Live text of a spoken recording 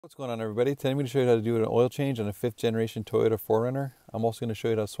What's going on, everybody? Today I'm going to show you how to do an oil change on a 5th generation Toyota 4Runner. I'm also going to show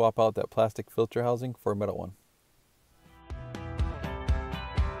you how to swap out that plastic filter housing for a metal one.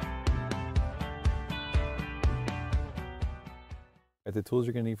 The tools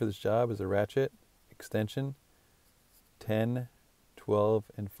you're going to need for this job is a ratchet, extension, 10, 12,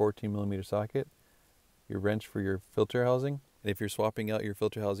 and 14 millimeter socket, your wrench for your filter housing, and if you're swapping out your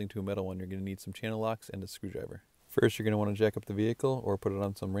filter housing to a metal one, you're going to need some channel locks and a screwdriver. First, you're going to want to jack up the vehicle or put it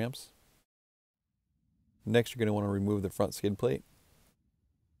on some ramps. Next, you're going to want to remove the front skid plate.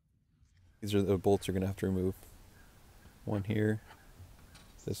 These are the bolts you're going to have to remove. One here,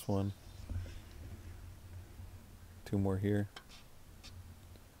 this one, two more here,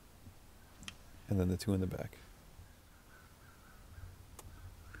 and then the two in the back.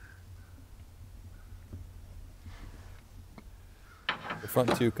 The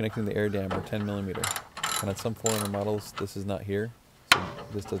front two connecting the air dam are 10 millimeter, and on some 4Runner models this is not here, so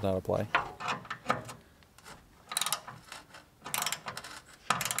this does not apply.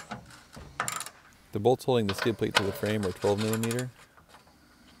 The bolts holding the skid plate to the frame are 12 millimeter.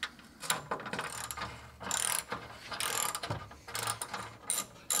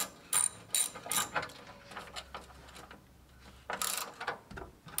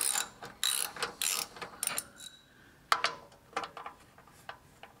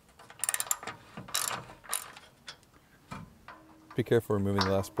 Be careful removing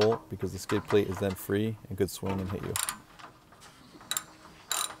the last bolt because the skid plate is then free and could swing and hit you.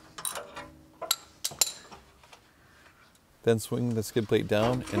 Then swing the skid plate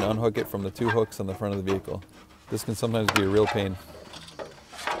down and unhook it from the two hooks on the front of the vehicle. This can sometimes be a real pain.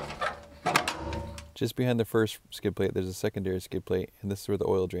 Just behind the first skid plate there's a secondary skid plate, and this is where the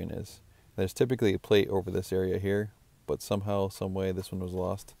oil drain is. There's typically a plate over this area here, but somehow, some way this one was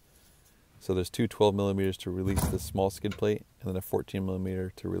lost. So there's two 12 millimeters to release the small skid plate and then a 14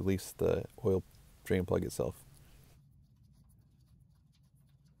 millimeter to release the oil drain plug itself.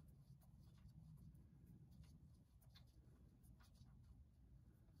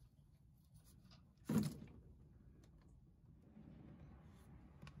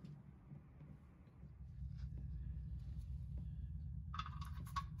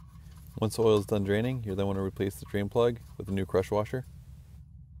 Once the oil is done draining, you'll then want to replace the drain plug with a new crush washer.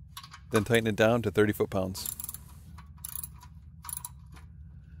 Then tighten it down to 30 foot-pounds.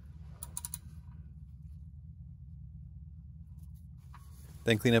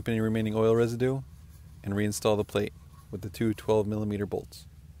 Then clean up any remaining oil residue and reinstall the plate with the two 12 millimeter bolts.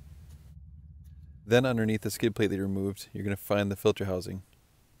 Then underneath the skid plate that you removed, you're going to find the filter housing.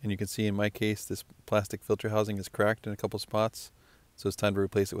 And you can see in my case, this plastic filter housing is cracked in a couple spots, so it's time to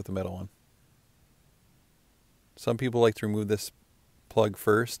replace it with a metal one. Some people like to remove this plug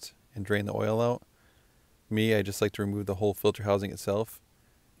first and drain the oil out. Me, I just like to remove the whole filter housing itself,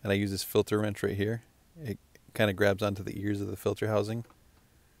 and I use this filter wrench right here. It kind of grabs onto the ears of the filter housing.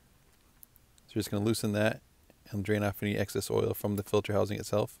 So you're just going to loosen that and drain off any excess oil from the filter housing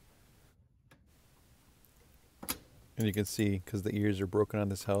itself. And you can see, because the ears are broken on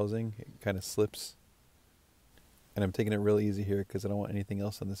this housing, it kind of slips. And I'm taking it real easy here because I don't want anything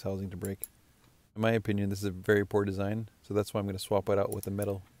else on this housing to break. In my opinion, this is a very poor design, so that's why I'm going to swap it out with a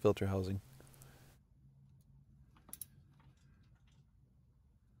metal filter housing.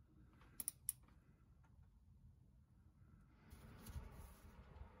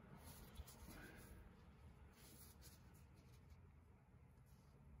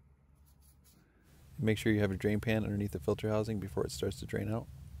 Make sure you have a drain pan underneath the filter housing before it starts to drain out.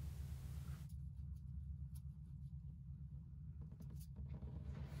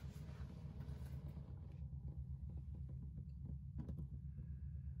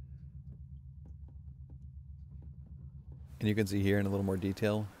 And you can see here in a little more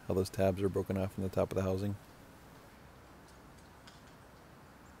detail how those tabs are broken off from the top of the housing.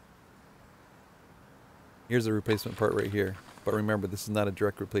 Here's the replacement part right here. But remember, this is not a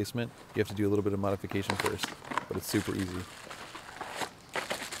direct replacement. You have to do a little bit of modification first, but it's super easy.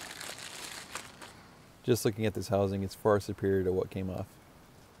 Just looking at this housing, it's far superior to what came off.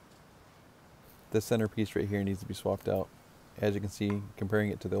 This centerpiece right here needs to be swapped out. As you can see,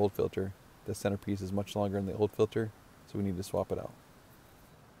 comparing it to the old filter, the centerpiece is much longer in the old filter, so we need to swap it out.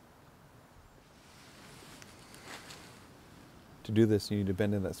 To do this, you need to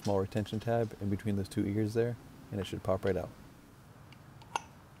bend in that small retention tab in between those two ears there, and it should pop right out.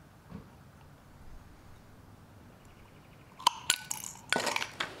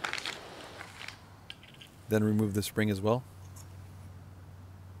 Then remove the spring as well.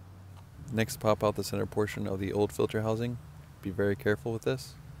 Next, pop out the center portion of the old filter housing. Be very careful with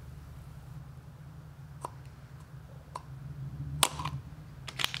this.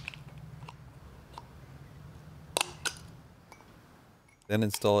 Then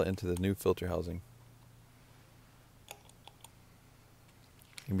install it into the new filter housing.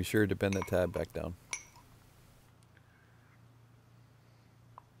 And be sure to bend that tab back down.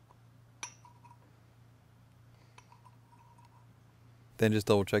 Then just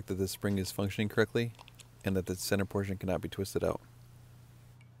double check that the spring is functioning correctly and that the center portion cannot be twisted out.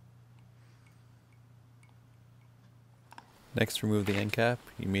 Next, remove the end cap.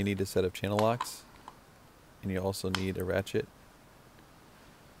 You may need a set of channel locks, and you also need a ratchet.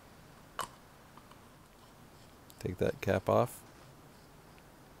 Take that cap off.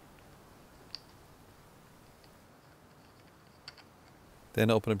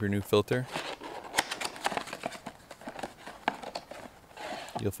 Then open up your new filter.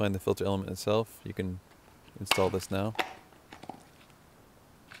 You'll find the filter element itself. You can install this now.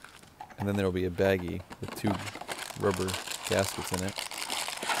 And then there will be a baggie with 2 rubber gaskets in it.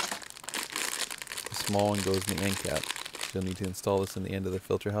 The small one goes in the end cap. So you'll need to install this in the end of the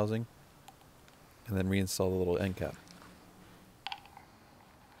filter housing and then reinstall the little end cap.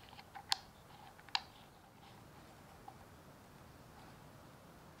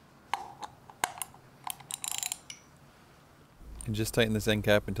 And just tighten this end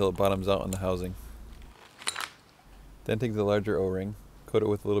cap until it bottoms out on the housing. Then take the larger O-ring, coat it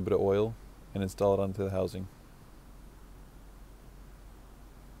with a little bit of oil, and install it onto the housing.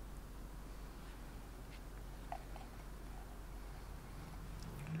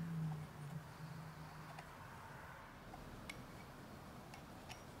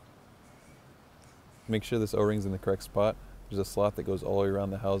 Make sure this O-ring's in the correct spot. There's a slot that goes all the way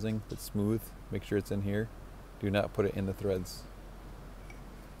around the housing that's smooth. Make sure it's in here. Do not put it in the threads.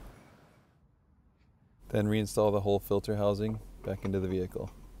 Then reinstall the whole filter housing back into the vehicle.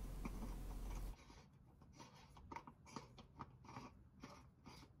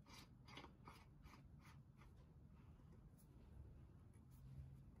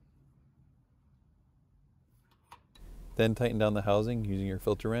 Then tighten down the housing using your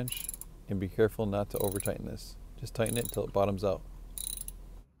filter wrench, and be careful not to over tighten this. Just tighten it until it bottoms out.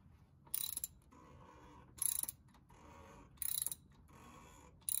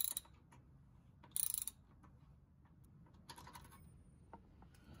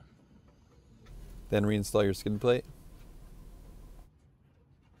 Then reinstall your skid plate.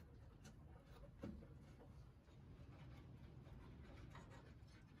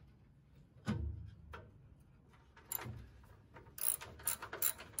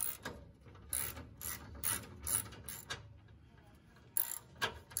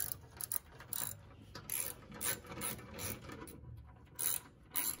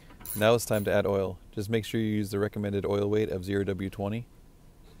 Now it's time to add oil. Just make sure you use the recommended oil weight of 0W20.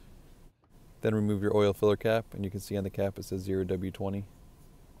 Then remove your oil filler cap, and you can see on the cap it says 0W20.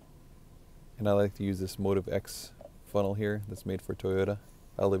 And I like to use this Motive X funnel here that's made for Toyota.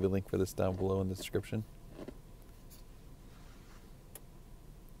 I'll leave a link for this down below in the description.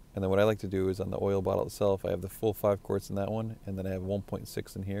 And then what I like to do is on the oil bottle itself, I have the full 5 quarts in that one, and then I have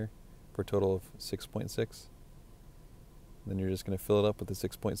 1.6 in here for a total of 6.6. Then you're just going to fill it up with the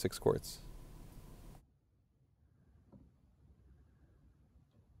 6.6 quarts.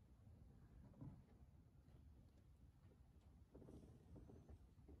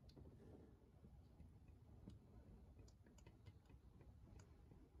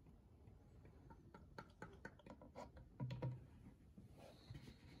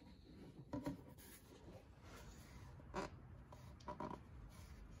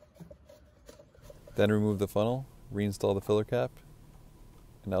 Then remove the funnel, reinstall the filler cap,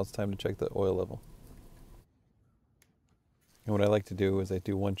 and now it's time to check the oil level. And what I like to do is I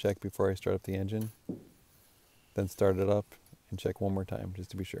do one check before I start up the engine, then start it up and check one more time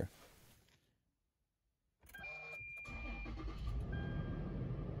just to be sure.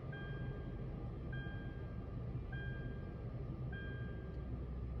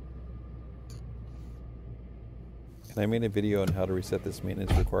 And I made a video on how to reset this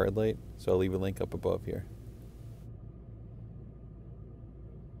maintenance required light, so I'll leave a link up above here.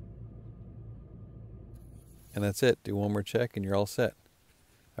 And that's it. Do one more check and you're all set.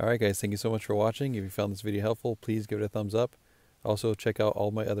 Alright guys, thank you so much for watching. If you found this video helpful, please give it a thumbs up. Also check out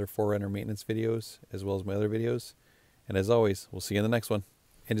all my other 4Runner maintenance videos as well as my other videos. And as always, we'll see you in the next one.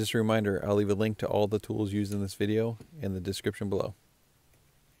 And just a reminder, I'll leave a link to all the tools used in this video in the description below.